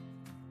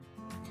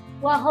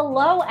Well,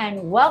 hello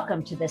and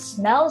welcome to the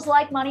Smells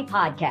Like Money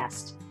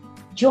podcast.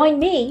 Join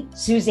me,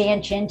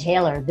 Suzanne Chin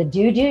Taylor, the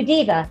Doo-Doo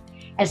Diva,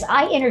 as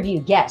I interview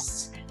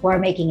guests who are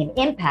making an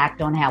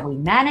impact on how we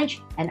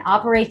manage and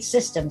operate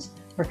systems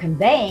for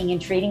conveying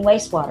and treating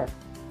wastewater.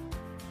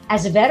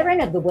 As a veteran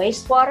of the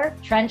wastewater,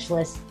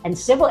 trenchless, and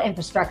civil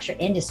infrastructure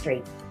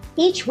industry,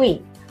 each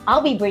week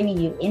I'll be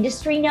bringing you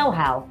industry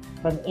know-how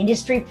from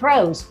industry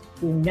pros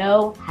who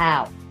know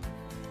how.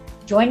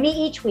 Join me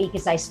each week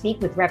as I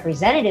speak with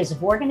representatives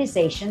of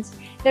organizations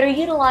that are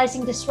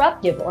utilizing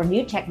disruptive or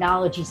new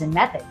technologies and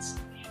methods,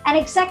 and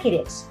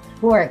executives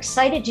who are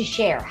excited to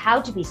share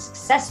how to be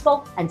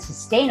successful and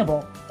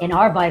sustainable in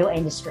our vital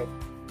industry.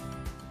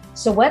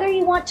 So whether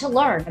you want to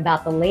learn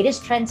about the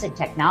latest trends in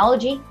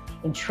technology,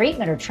 in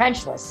treatment or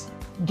trenchless,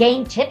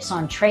 gain tips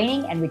on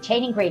training and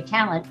retaining great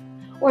talent,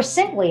 or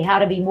simply how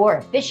to be more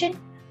efficient,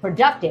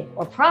 productive,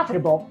 or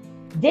profitable,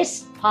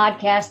 this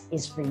podcast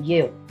is for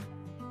you.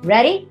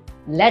 Ready?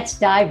 Let's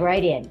dive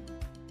right in.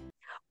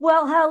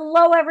 Well,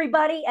 hello,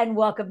 everybody, and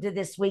welcome to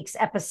this week's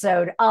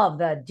episode of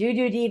the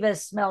Doo-Doo Diva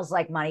Smells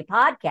Like Money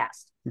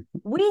podcast.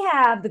 We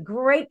have the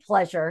great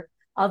pleasure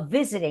of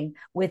visiting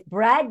with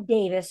Brad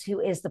Davis,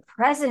 who is the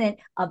president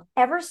of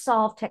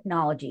Eversolve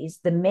Technologies,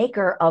 the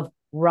maker of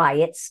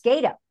Riot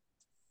SCADA.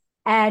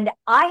 And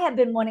I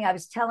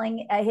was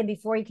telling him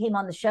before he came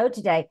on the show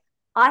today,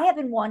 I have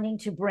been wanting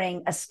to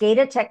bring a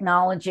SCADA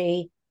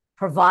technology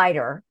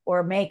provider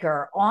or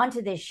maker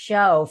onto this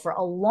show for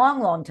a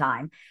long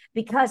time,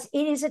 because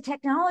it is a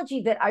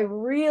technology that I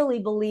really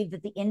believe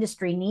that the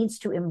industry needs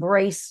to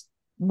embrace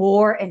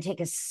more and take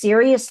a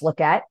serious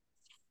look at.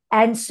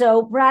 And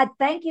so, Brad,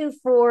 thank you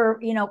for,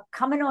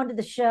 coming onto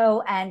the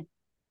show and,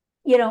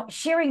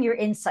 sharing your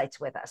insights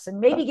with us and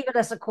maybe giving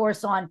us a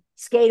course on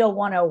SCADA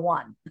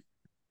 101.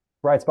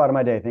 Bright spot of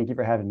my day. Thank you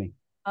for having me.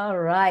 All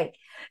right.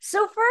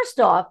 So first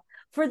off,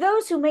 for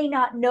those who may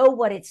not know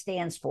what it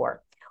stands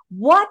for,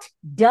 what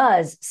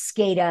does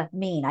SCADA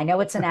mean? I know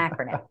it's an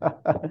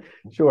acronym.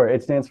 Sure.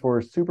 It stands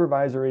for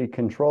Supervisory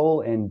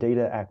Control and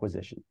Data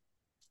Acquisition.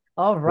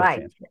 All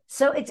right.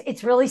 So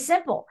it's really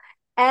simple.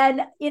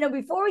 And,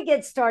 before we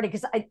get started,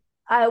 because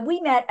we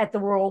met at the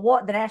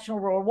National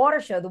Rural Water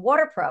Show, the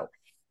Water Pro.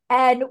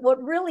 And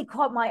what really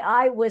caught my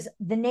eye was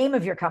the name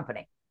of your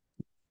company.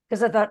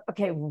 Because I thought,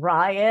 okay,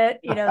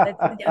 Riot,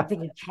 I'm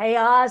thinking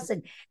chaos.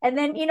 And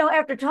then,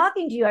 after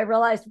talking to you, I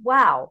realized,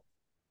 wow,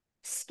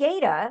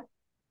 SCADA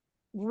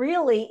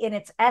really, in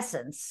its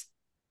essence,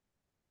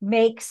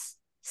 makes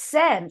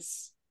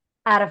sense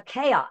out of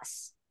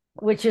chaos,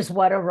 which is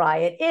what a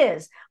riot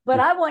is. But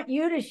I want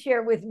you to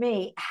share with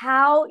me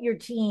how your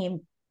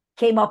team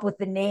came up with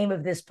the name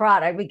of this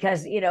product,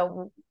 because,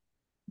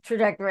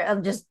 trajectory,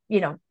 I'm just,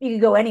 you can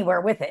go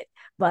anywhere with it.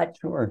 But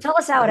sure. Tell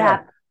us how it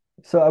happened.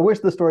 So I wish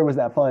the story was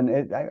that fun.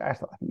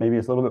 Maybe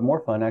it's a little bit more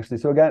fun, actually.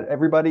 So I got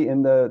everybody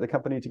in the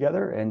company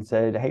together and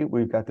said, hey,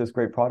 we've got this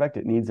great product.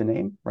 It needs a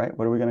name, right?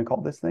 What are we going to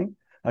call this thing?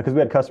 Because we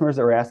had customers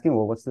that were asking,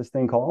 well, what's this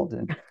thing called?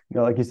 And,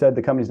 like you said,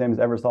 the company's name is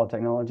Eversolve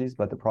Technologies,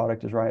 but the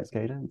product is Riot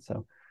SCADA. And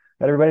so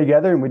got everybody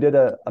together and we did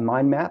a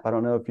mind map. I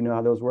don't know if you know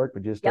how those work,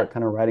 but you just start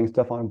kind of writing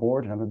stuff on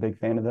board. And I'm a big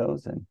fan of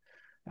those. And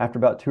after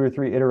about 2 or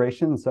 3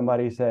 iterations,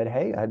 somebody said,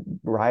 hey,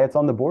 Riot's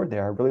on the board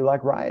there. I really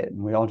like Riot.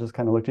 And we all just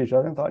kind of looked at each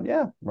other and thought,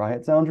 yeah,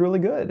 Riot sounds really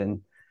good.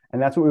 And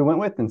that's what we went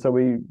with. And so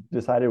we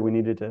decided we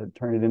needed to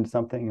turn it into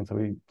something. And so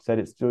we said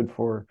it stood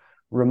for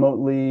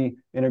remotely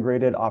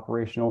integrated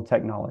operational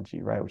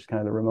technology, right? Which is kind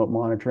of the remote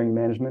monitoring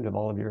management of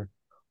all of your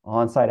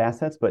on-site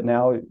assets. But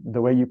now the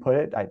way you put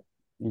it,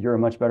 you're a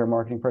much better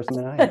marketing person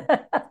than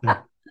I am.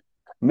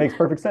 Makes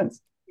perfect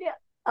sense. Yeah,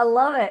 I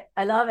love it.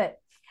 I love it.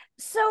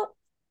 So,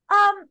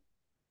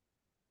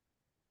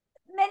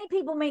 many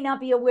people may not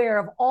be aware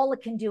of all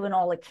it can do and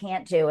all it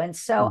can't do. And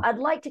so I'd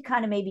like to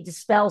kind of maybe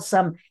dispel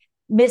some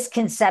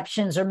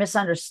misconceptions or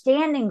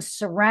misunderstandings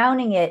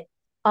surrounding it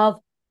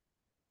of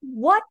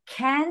what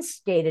can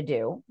SCADA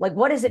do? Like,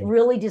 what is it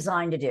really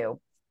designed to do?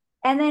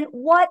 And then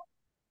what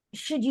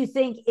should you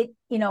think it,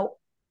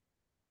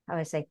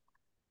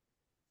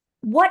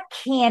 what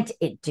can't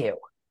it do?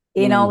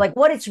 Like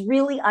what it's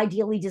really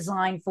ideally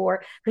designed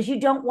for, because you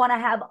don't want to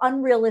have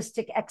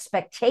unrealistic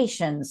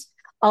expectations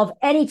of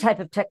any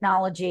type of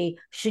technology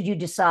should you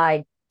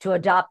decide to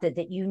adopt it,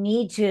 that you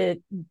need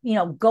to,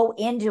 go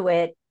into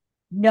it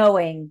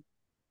knowing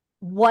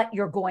what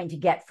you're going to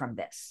get from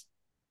this.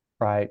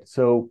 Right.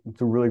 So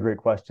it's a really great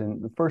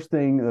question. The first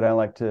thing that I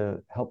like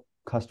to help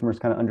customers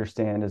kind of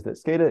understand is that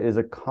SCADA is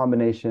a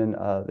combination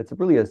of, it's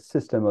really a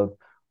system of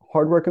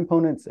hardware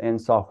components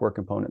and software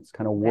components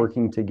kind of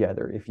working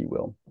together, if you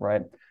will,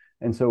 right?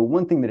 And so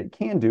one thing that it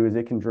can do is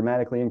it can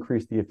dramatically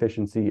increase the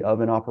efficiency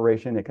of an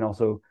operation. It can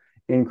also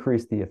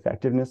increase the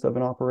effectiveness of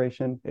an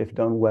operation if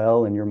done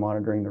well and you're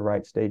monitoring the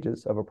right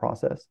stages of a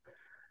process.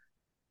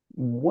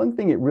 One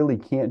thing it really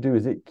can't do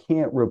is it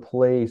can't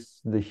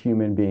replace the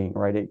human being,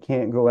 right? It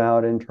can't go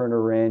out and turn a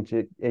wrench.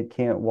 It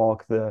can't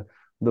walk the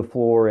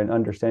floor and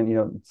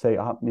understand, say,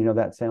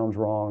 that sounds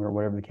wrong or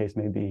whatever the case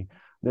may be.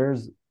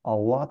 There's a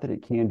lot that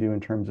it can do in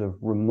terms of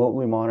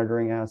remotely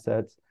monitoring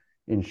assets,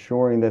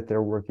 ensuring that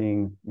they're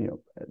working,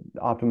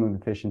 optimum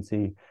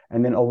efficiency,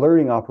 and then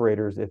alerting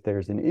operators if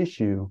there's an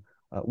issue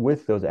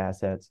with those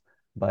assets.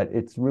 But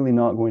it's really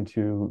not going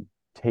to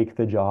take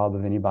the job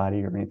of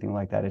anybody or anything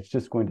like that. It's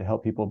just going to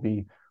help people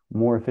be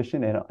more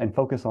efficient and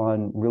focus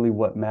on really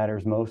what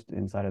matters most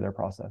inside of their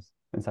process,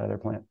 inside of their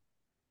plant.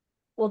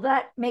 Well,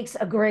 that makes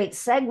a great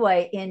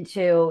segue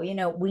into,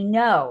 we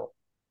know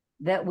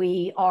that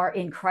we are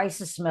in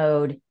crisis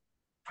mode,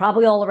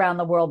 probably all around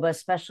the world, but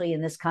especially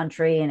in this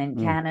country and in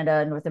Canada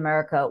and North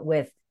America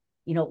with,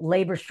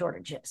 labor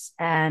shortages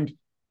and,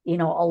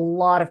 a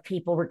lot of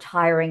people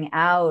retiring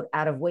out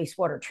of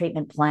wastewater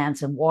treatment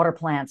plants and water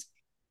plants.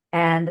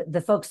 And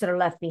the folks that are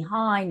left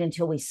behind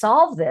until we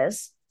solve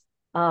this,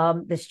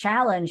 this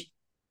challenge,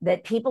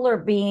 that people are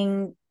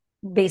being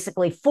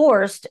basically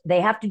forced,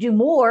 they have to do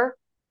more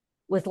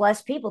with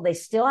less people. They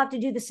still have to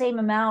do the same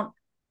amount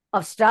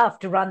of stuff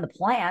to run the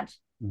plant.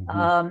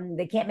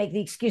 They can't make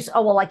the excuse,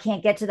 oh, well, I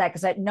can't get to that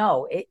because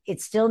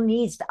it still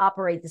needs to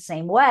operate the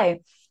same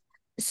way.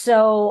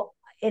 So,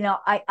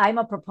 I'm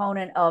a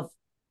proponent of,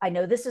 I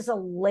know this is a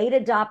late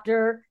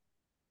adopter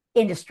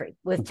industry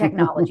with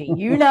technology.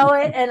 You know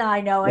it, and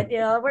I know it.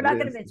 We're not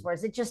going to mince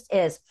words. It just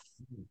is.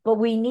 But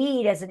we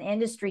need, as an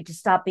industry, to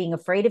stop being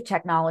afraid of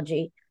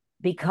technology,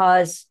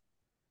 because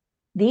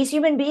these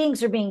human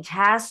beings are being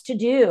tasked to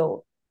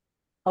do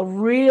a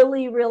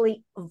really,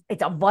 really,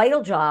 it's a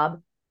vital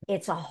job.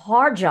 It's a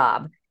hard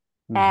job.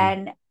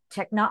 And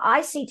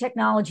I see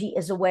technology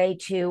as a way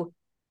to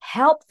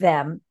help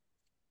them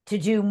to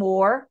do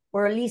more,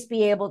 or at least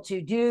be able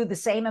to do the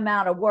same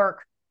amount of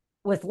work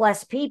with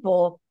less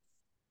people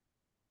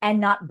and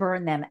not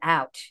burn them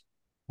out.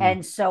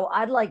 And so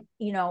I'd like,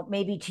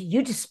 maybe to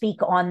you to speak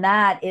on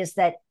that, is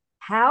that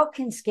how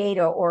can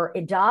SCADA, or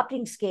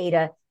adopting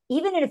SCADA,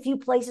 even in a few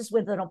places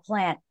within a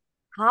plant,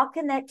 how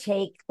can that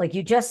take, like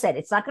you just said,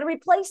 it's not going to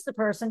replace the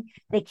person.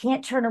 They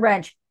can't turn a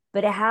wrench,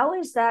 but how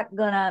is that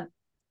going to,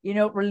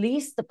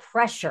 release the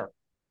pressure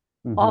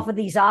off of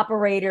these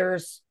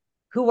operators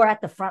who are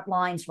at the front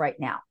lines right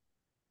now?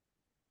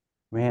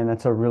 Man,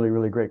 that's a really,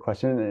 really great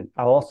question. And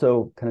I'll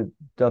also kind of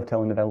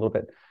dovetail into that a little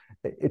bit.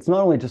 It's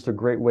not only just a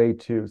great way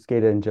to,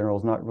 SCADA in general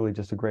is not really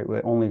just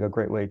only a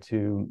great way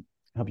to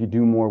help you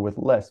do more with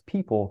less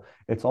people.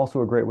 It's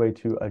also a great way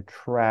to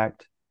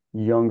attract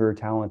younger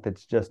talent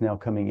that's just now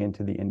coming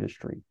into the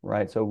industry,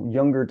 right? So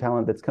younger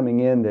talent that's coming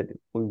in that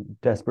we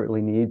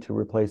desperately need to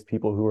replace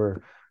people who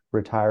are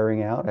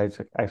retiring out. I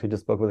actually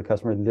just spoke with a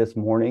customer this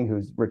morning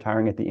who's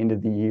retiring at the end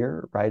of the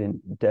year, right? And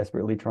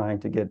desperately trying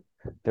to get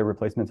their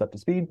replacements up to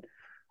speed.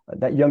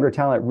 That younger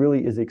talent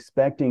really is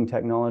expecting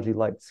technology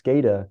like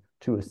SCADA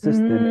to assist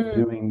them in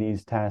doing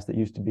these tasks that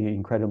used to be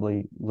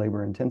incredibly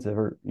labor intensive,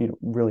 or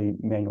really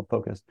manual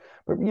focused.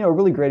 But a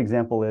really great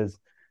example is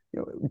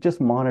just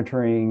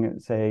monitoring,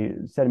 say,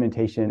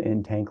 sedimentation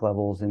in tank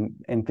levels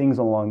and things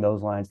along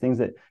those lines. Things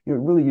that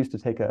really used to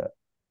take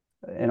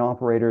an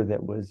operator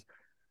that was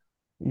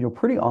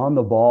pretty on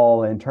the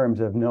ball in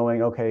terms of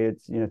knowing, okay,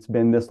 it's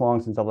been this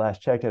long since I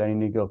last checked it. I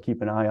need to go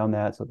keep an eye on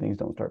that so things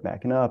don't start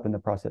backing up and the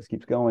process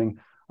keeps going.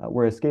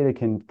 Whereas SCADA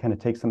can kind of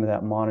take some of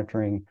that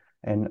monitoring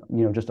and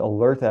just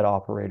alert that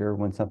operator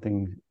when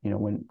something,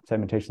 when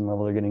sedimentation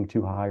levels are getting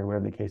too high or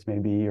whatever the case may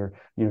be, or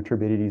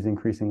turbidity is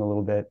increasing a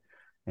little bit.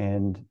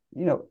 And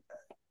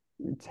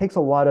it takes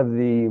a lot of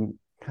the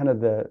kind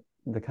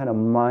of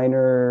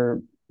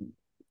minor,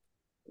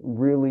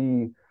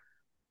 really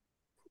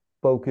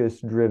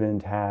focus driven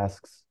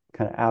tasks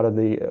kind of out of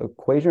the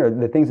equation, or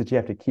the things that you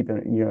have to keep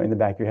in the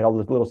back of your head, all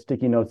those little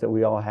sticky notes that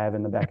we all have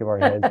in the back of our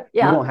heads. We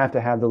don't have to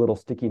have the little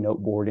sticky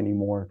note board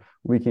anymore.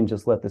 We can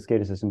just let the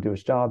SCADA system do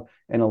its job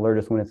and alert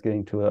us when it's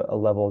getting to a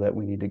level that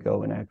we need to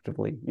go and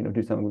actively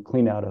do something. We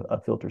clean out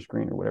a filter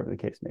screen or whatever the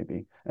case may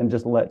be, and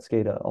just let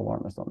SCADA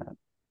alarm us on that.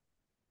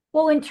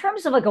 Well, in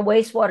terms of like a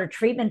wastewater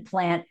treatment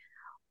plant,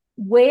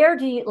 where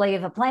do you, like,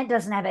 if a plant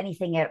doesn't have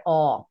anything at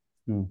all,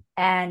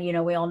 and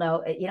we all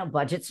know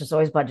budgets, there's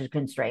always budget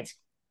constraints.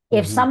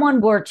 If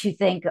someone were to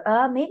think,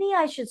 maybe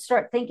I should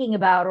start thinking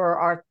about,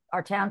 or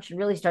our town should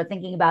really start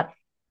thinking about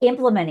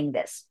implementing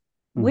this,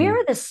 where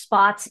are the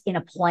spots in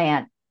a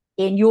plant,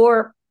 in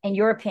your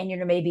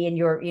opinion, or maybe in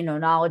your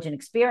knowledge and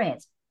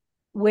experience,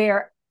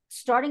 where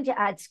starting to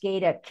add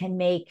SCADA can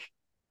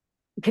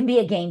be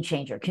a game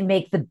changer, can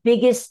make the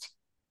biggest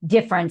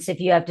difference? If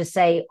you have to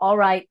say, all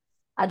right,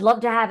 I'd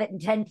love to have it in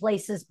 10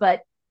 places,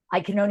 but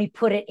I can only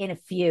put it in a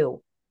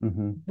few.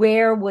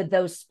 Where would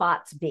those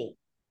spots be?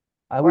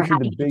 I would say how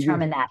do you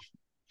determine that?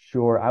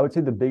 Sure. I would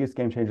say the biggest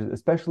game changers,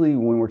 especially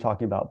when we're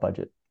talking about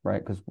budget, right?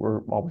 Because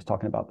we're always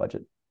talking about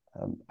budget.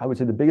 I would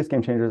say the biggest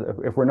game changers,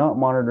 if we're not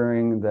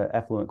monitoring the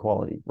effluent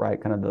quality, right?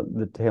 Kind of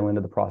the tail end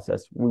of the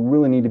process, we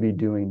really need to be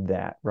doing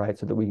that, right?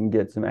 So that we can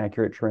get some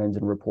accurate trends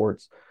and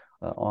reports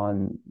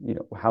on,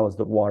 how is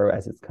the water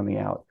as it's coming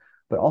out.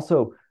 But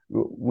also,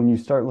 when you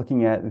start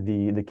looking at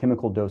the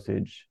chemical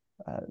dosage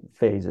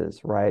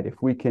phases, right?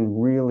 If we can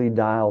really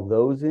dial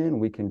those in,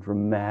 we can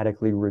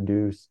dramatically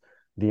reduce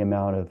the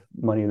amount of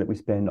money that we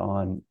spend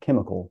on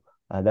chemical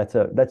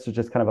That's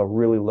just kind of a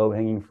really low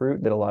hanging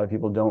fruit that a lot of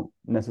people don't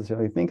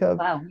necessarily think of.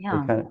 Wow. They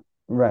Yeah. kind of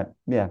right,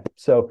 yeah.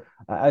 So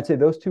I'd say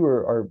those two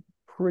are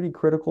pretty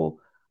critical.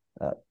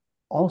 Uh,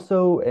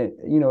 Also, it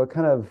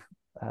kind of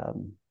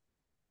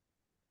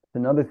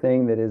another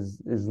thing that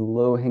is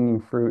low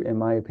hanging fruit in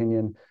my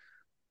opinion,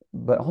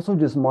 but also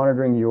just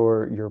monitoring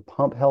your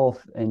pump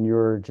health and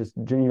your just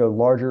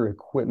larger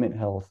equipment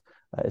health,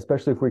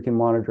 especially if we can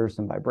monitor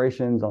some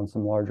vibrations on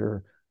some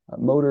larger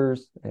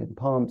motors and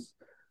pumps.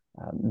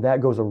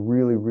 That goes a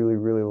really, really,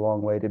 really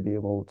long way to be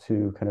able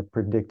to kind of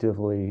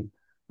predictively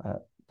uh,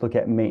 look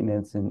at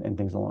maintenance and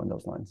things along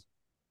those lines.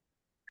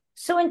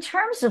 So, in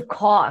terms of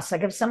costs,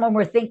 like if someone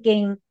were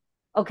thinking,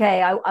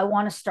 okay, I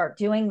want to start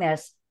doing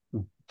this,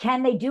 Hmm.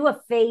 can they do a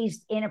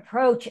phased in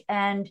approach?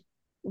 And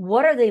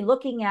what are they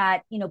looking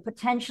at,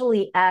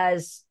 potentially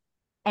as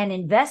an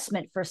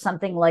investment for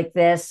something like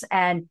this?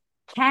 And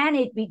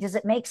does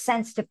it make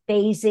sense to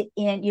phase it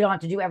in? You don't have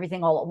to do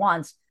everything all at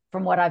once,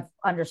 from what I've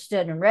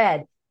understood and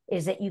read,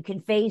 is that you can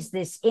phase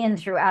this in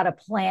throughout a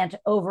plant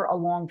over a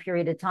long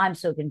period of time.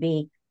 So it can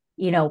be,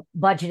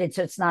 budgeted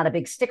so it's not a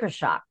big sticker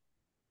shock.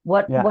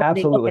 What Yeah, what are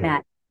they looking absolutely.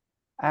 at?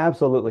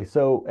 Absolutely.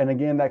 So, and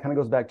again, that kind of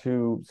goes back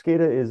to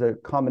SCADA is a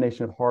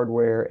combination of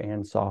hardware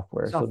and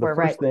software. So the Software,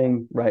 right? first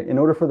thing, right, in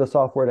order for the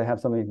software to have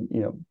something,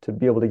 to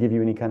be able to give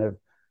you any kind of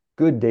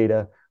good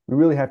data, we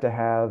really have to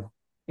have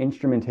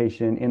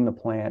instrumentation in the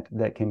plant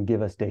that can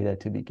give us data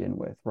to begin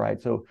with, right?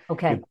 So if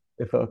Okay.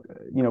 if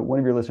one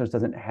of your listeners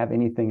doesn't have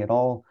anything at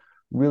all,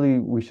 really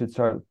we should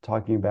start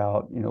talking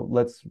about,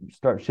 let's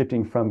start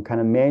shifting from kind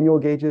of manual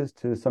gauges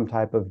to some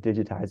type of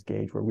digitized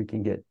gauge where we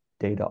can get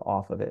data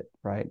off of it,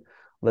 right?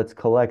 Let's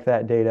collect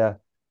that data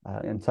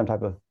in some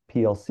type of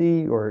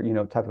PLC or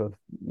type of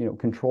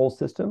control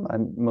system.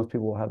 Most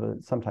people will have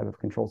some type of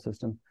control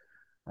system,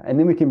 and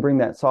then we can bring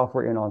that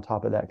software in on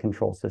top of that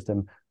control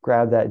system,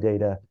 grab that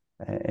data,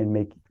 and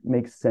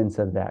make sense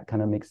of that.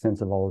 Kind of make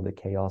sense of all of the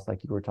chaos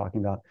like you were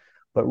talking about.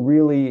 But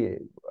really,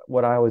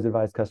 what I always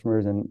advise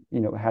customers, and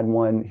had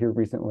one here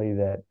recently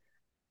that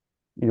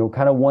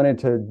kind of wanted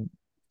to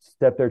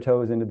step their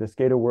toes into the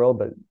SCADA world,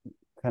 but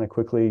kind of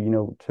quickly,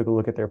 took a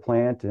look at their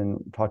plant and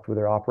talked with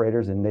their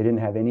operators, and they didn't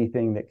have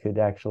anything that could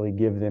actually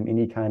give them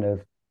any kind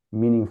of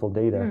meaningful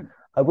data. Hmm.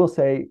 I will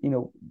say,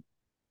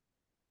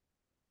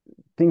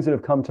 things that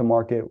have come to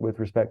market with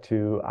respect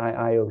to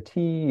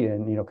IoT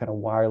and, kind of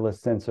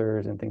wireless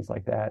sensors and things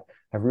like that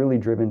have really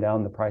driven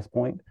down the price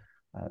point.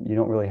 You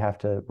don't really have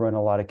to run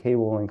a lot of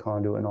cable and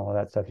conduit and all of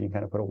that stuff. You can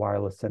kind of put a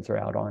wireless sensor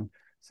out on,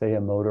 say,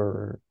 a motor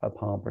or a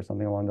pump or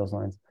something along those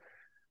lines.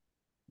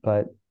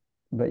 But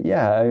but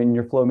yeah, I mean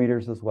your flow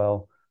meters as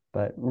well.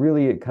 But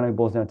really, it kind of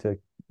boils down to,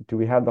 do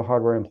we have the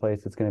hardware in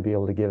place that's going to be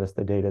able to give us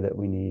the data that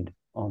we need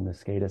on the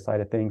SCADA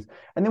side of things?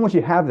 And then once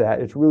you have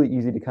that, it's really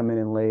easy to come in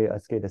and lay a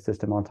SCADA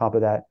system on top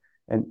of that.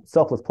 And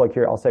selfless plug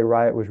here, I'll say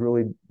Riot was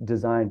really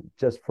designed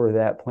just for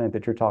that plant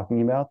that you're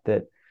talking about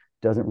that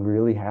doesn't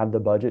really have the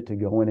budget to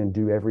go in and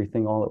do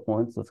everything all at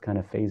once. Let's kind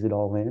of phase it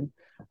all in.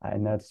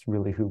 And that's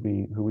really who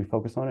we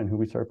focus on and who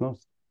we serve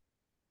most.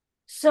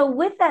 So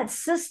with that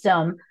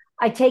system,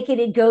 I take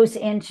it goes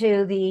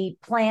into the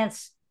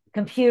plant's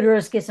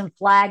computers, get some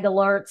flag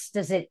alerts.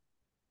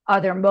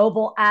 Are there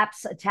mobile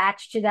apps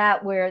attached to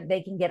that where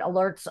they can get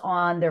alerts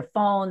on their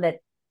phone that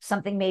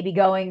something may be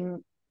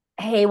going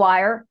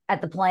haywire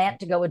at the plant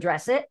to go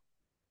address it?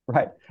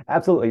 Right.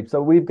 Absolutely.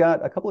 So we've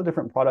got a couple of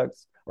different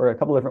products or a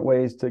couple of different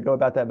ways to go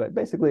about that. But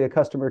basically, a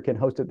customer can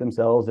host it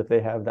themselves if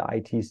they have the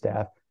IT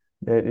staff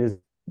that is,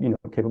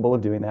 capable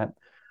of doing that.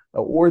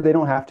 Or they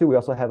don't have to. We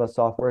also have a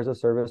software as a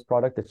service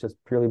product that's just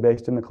purely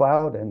based in the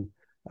cloud and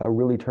a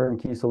really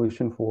turnkey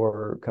solution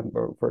for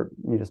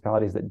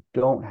municipalities that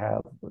don't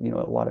have, a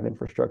lot of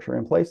infrastructure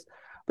in place.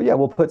 But yeah,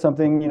 we'll put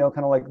something, kind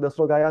of like this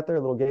little guy out there,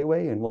 a little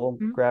gateway, and we'll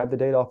Mhm. grab the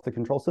data off the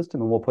control system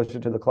and we'll push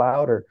it to the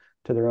cloud or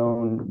to their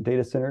own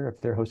data center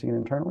if they're hosting it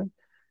internally.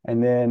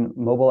 And then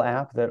mobile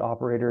app that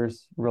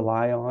operators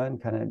rely on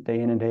kind of day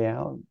in and day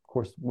out, of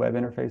course, web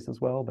interface as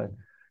well. But,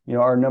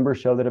 our numbers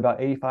show that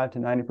about 85 to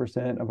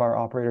 90% of our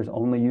operators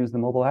only use the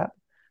mobile app.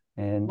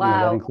 And,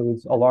 that Wow.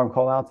 includes alarm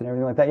call outs and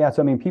everything like that. Yeah.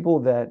 So, I mean, people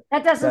That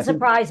doesn't that think,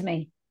 surprise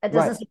me. That right.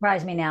 doesn't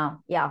surprise me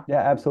now. Yeah.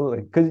 Yeah,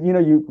 absolutely. Because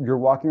you're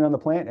walking around the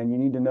plant and you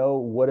need to know,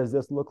 what does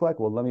this look like?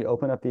 Well, let me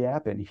open up the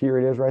app and here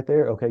it is right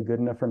there. Okay, good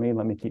enough for me.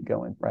 Let me keep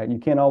going. Right. You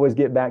can't always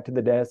get back to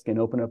the desk and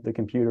open up the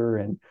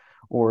computer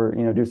or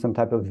do some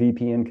type of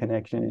VPN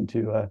connection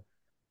into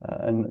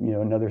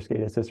another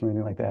SCADA system or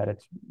anything like that.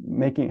 It's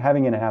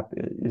having an app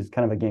is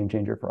kind of a game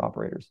changer for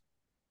operators.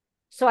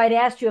 So I'd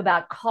asked you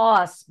about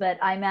costs, but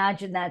I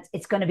imagine that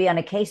it's going to be on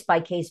a case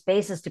by case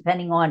basis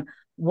depending on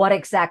what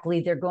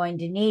exactly they're going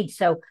to need.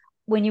 So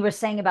when you were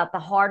saying about the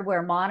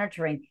hardware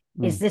monitoring,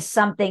 is Mm. this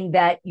something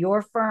that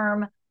your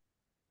firm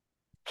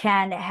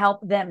can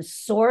help them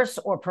source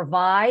or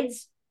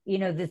provides,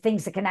 the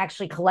things that can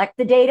actually collect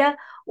the data?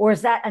 Or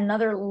is that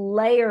another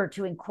layer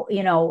to,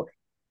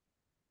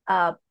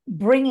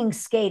 bringing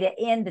SCADA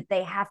in that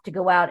they have to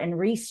go out and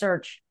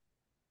research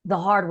the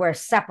hardware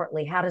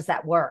separately? How does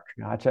that work?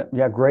 Gotcha.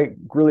 Yeah, great,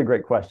 really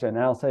great question. And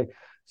I'll say,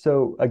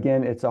 So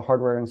again, it's a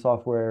hardware and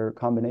software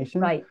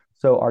combination. Right.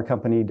 So our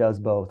company does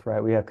both,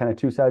 right? We have kind of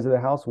two sides of the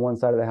house. One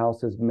side of the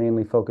house is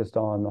mainly focused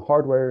on the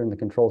hardware and the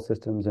control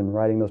systems and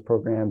writing those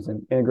programs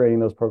and integrating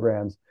those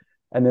programs.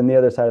 And then the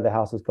other side of the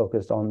house is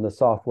focused on the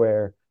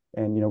software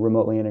and,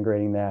 remotely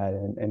integrating that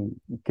and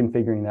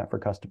configuring that for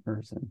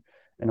customers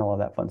and all of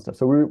that fun stuff.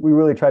 So we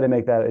really try to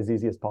make that as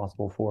easy as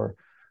possible for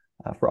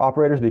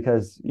operators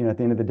because, at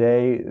the end of the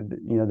day,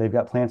 they've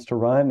got plants to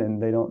run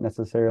and they don't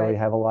necessarily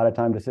have a lot of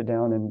time to sit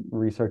down and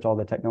research all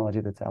the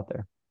technology that's out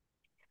there.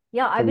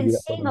 Yeah, So I've we been do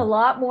that for seeing a them.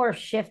 lot more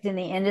shift in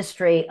the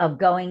industry of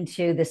going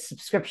to the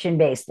subscription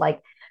based,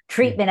 like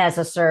treatment as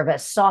a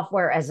service,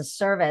 software as a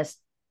service,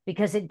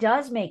 because it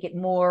does make it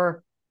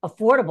more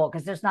affordable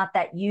because there's not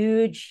that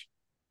huge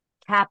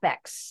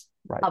capex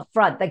Right. up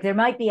front. Like there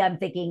might be, I'm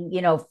thinking,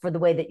 for the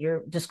way that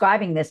you're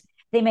describing this,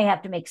 they may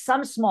have to make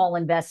some small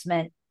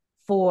investment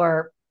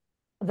for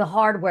the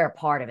hardware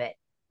part of it,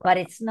 but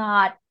it's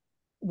not,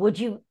 would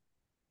you,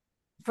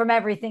 from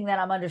everything that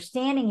I'm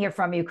understanding here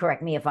from you,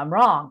 correct me if I'm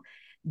wrong,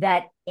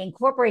 that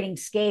incorporating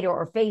SCADA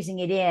or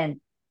phasing it in,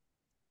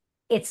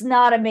 it's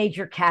not a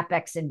major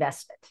capex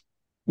investment.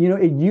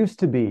 It used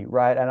to be,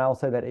 right? And I'll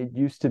say that it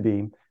used to be.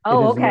 It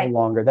Oh, is no okay.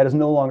 longer. That is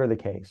no longer the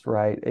case,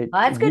 right? It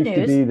Well, that's it good used to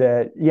news. be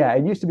that, yeah,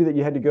 it used to be that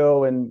you had to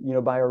go and,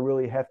 buy a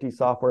really hefty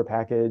software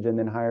package and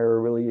then hire a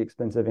really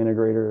expensive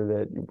integrator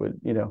that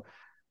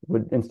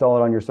would install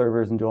it on your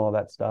servers and do all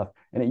that stuff.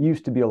 And it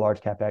used to be a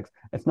large capex.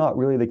 It's not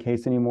really the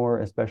case anymore,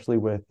 especially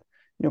with,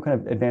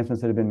 kind of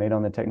advancements that have been made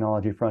on the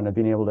technology front of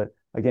being able to,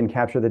 again,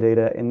 capture the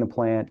data in the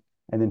plant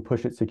and then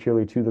push it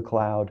securely to the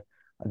cloud.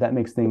 That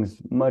makes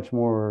things much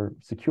more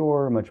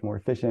secure, much more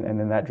efficient, and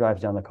then that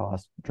drives down the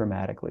cost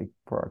dramatically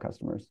for our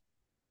customers.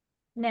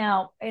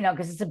 Now,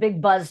 because it's a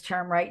big buzz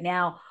term right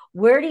now.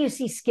 Where do you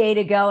see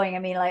SCADA going? I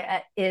mean,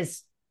 like,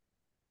 is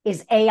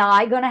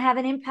AI going to have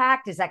an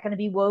impact? Is that going to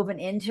be woven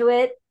into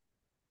it?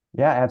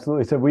 Yeah,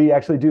 absolutely. So we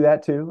actually do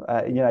that too.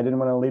 I didn't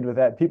want to lead with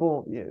that.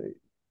 People,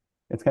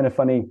 it's kind of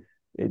funny.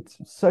 It's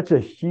such a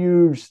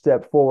huge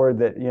step forward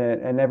that,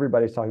 and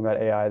everybody's talking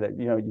about AI that,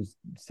 you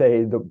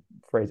say the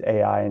phrase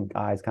AI and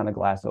eyes kind of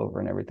glass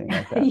over and everything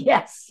like that.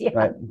 Yes. Yeah.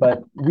 Right.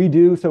 But we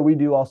do. So we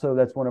do also,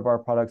 that's one of our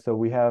products. So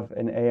we have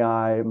an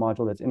AI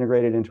module that's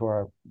integrated into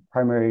our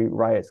primary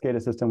Riot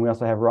SCADA system. We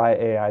also have Riot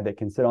AI that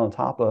can sit on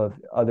top of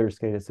other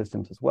SCADA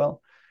systems as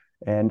well.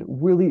 And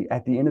really,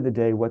 at the end of the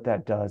day, what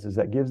that does is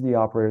that gives the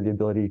operator the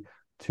ability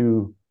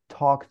to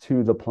talk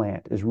to the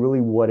plant is really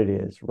what it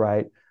is,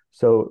 right?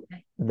 So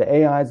the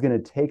AI is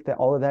going to take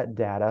all of that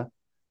data.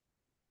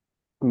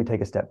 Let me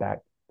take a step back.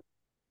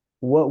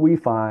 What we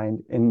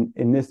find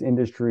in this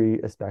industry,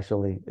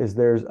 especially, is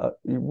there's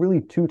really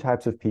two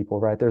types of people,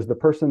 right? There's the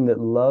person that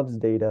loves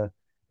data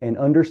and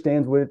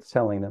understands what it's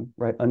telling them,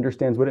 right?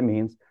 Understands what it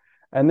means.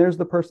 And there's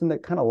the person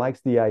that kind of likes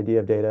the idea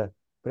of data,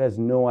 but has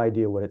no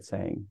idea what it's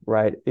saying,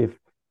 right? If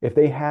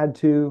they had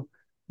to,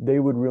 they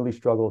would really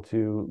struggle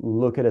to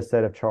look at a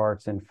set of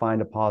charts and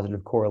find a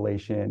positive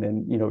correlation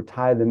and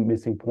tie the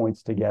missing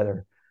points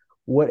together.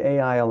 What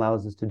AI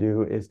allows us to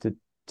do is to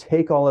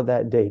take all of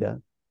that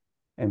data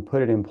and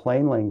put it in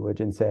plain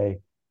language and say,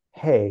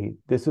 hey,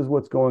 this is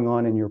what's going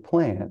on in your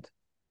plant.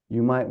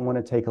 You might want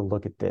to take a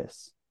look at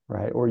this,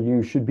 right? Or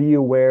you should be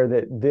aware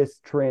that this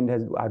trend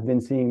I've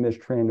been seeing this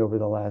trend over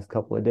the last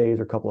couple of days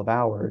or couple of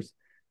hours.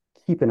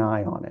 Keep an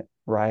eye on it,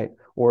 right?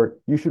 Or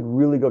you should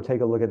really go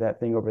take a look at that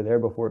thing over there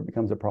before it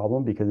becomes a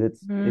problem because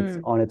it's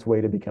on its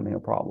way to becoming a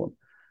problem.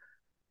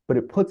 But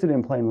it puts it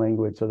in plain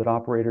language so that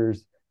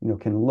operators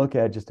can look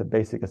at just a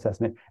basic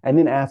assessment and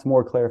then ask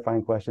more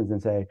clarifying questions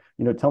and say,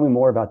 tell me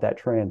more about that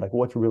trend, like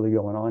what's really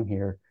going on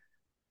here,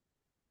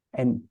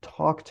 and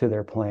talk to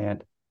their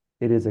plant.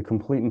 It is a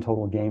complete and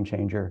total game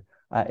changer.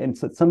 And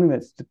so it's something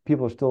that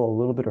people are still a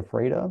little bit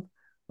afraid of.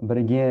 But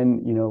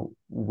again,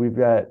 we've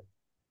got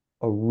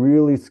a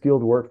really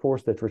skilled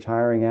workforce that's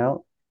retiring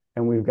out,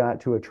 and we've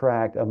got to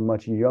attract a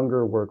much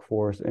younger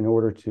workforce in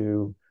order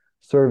to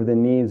serve the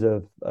needs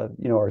of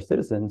our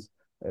citizens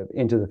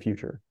into the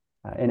future.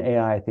 And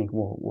AI, I think,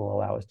 will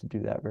allow us to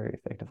do that very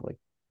effectively.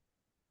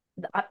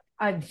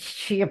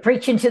 You're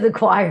preaching to the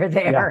choir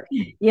there.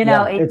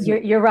 Yeah.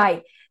 You're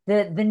right.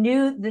 The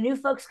new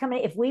folks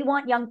coming. If we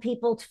want young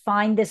people to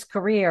find this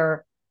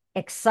career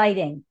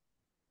exciting,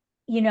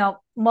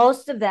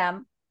 most of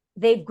them,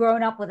 they've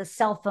grown up with a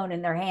cell phone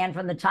in their hand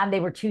from the time they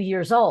were 2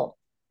 years old.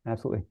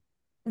 Absolutely.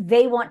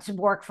 They want to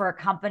work for a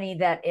company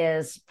that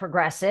is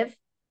progressive,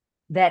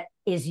 that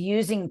is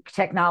using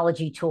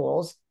technology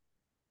tools.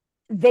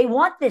 They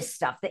want this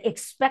stuff. They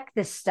expect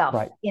this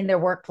stuff in their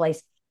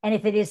workplace. And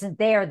if it isn't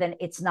there, then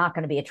it's not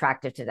going to be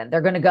attractive to them.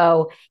 They're going to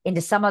go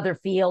into some other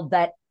field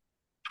that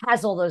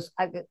has all those,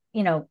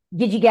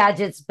 gidgy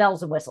gadgets,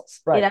 bells and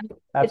whistles. Right.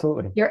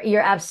 Absolutely.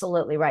 You're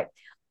absolutely right.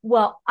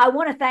 Well, I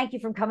want to thank you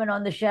for coming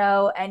on the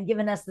show and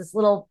giving us this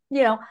little,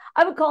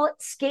 I would call it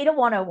SCADA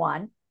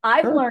 101.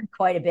 I've learned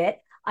quite a bit.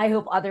 I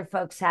hope other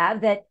folks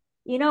have that,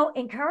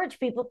 encourage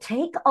people,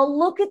 take a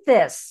look at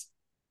this.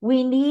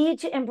 We need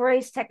to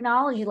embrace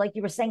technology, like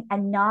you were saying,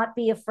 and not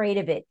be afraid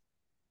of it.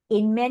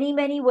 in many,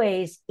 many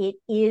ways, it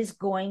is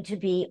going to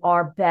be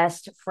our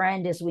best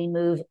friend as we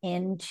move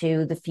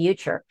into the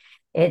future.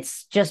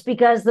 It's just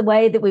because the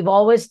way that we've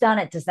always done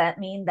it. Does that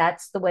mean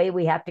that's the way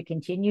we have to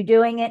continue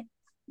doing it?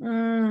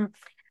 I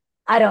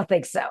don't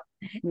think so.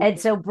 And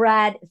so,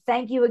 Brad,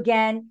 thank you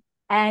again.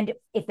 And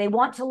if they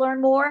want to learn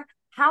more,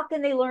 how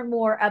can they learn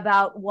more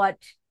about what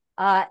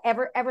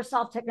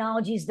Eversolve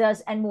Technologies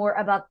does and more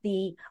about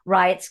the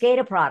Riot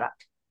SCADA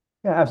product?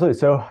 Yeah, absolutely.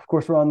 So, of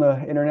course, we're on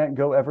the internet,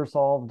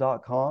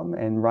 goeversolve.com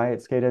and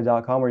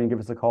riotscada.com, where you can give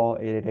us a call,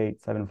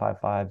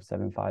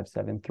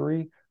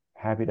 888-755-7573.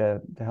 Happy to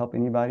help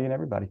anybody and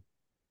everybody.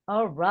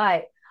 All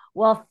right.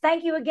 Well,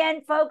 thank you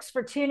again, folks,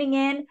 for tuning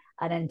in.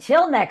 And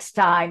until next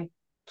time,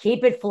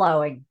 keep it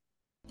flowing.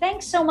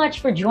 Thanks so much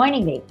for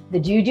joining me,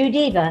 the Doo-Doo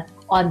Diva,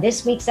 on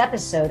this week's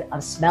episode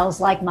of Smells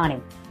Like Money.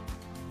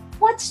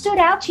 What stood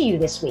out to you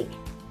this week?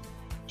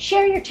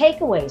 Share your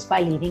takeaways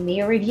by leaving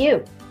me a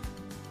review.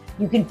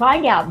 You can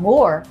find out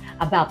more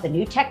about the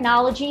new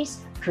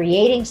technologies,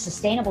 creating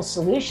sustainable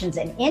solutions,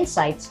 and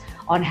insights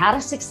on how to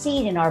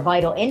succeed in our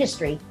vital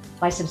industry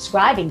by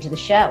subscribing to the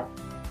show.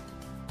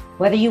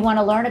 Whether you want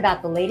to learn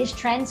about the latest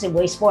trends in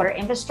wastewater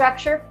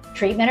infrastructure,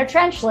 treatment, or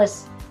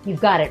trenchless,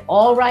 you've got it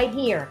all right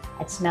here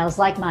at Smells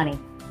Like Money.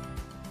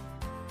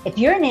 If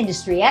you're an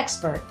industry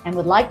expert and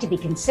would like to be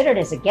considered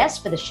as a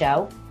guest for the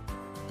show,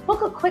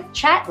 book a quick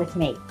chat with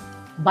me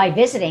by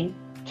visiting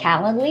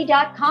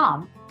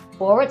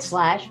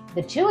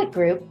calendly.com/the2it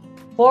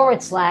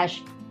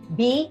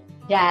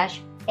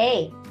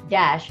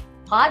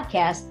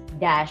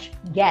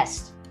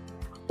group/B-A-podcast-guest,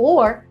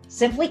 or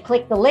simply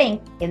click the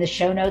link in the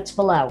show notes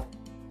below.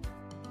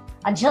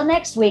 Until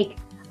next week,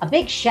 a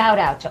big shout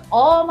out to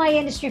all my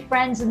industry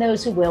friends and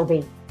those who will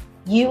be.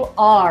 You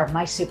are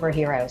my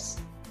superheroes.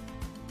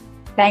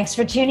 Thanks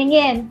for tuning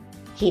in,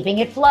 keeping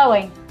it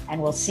flowing, and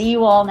we'll see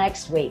you all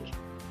next week.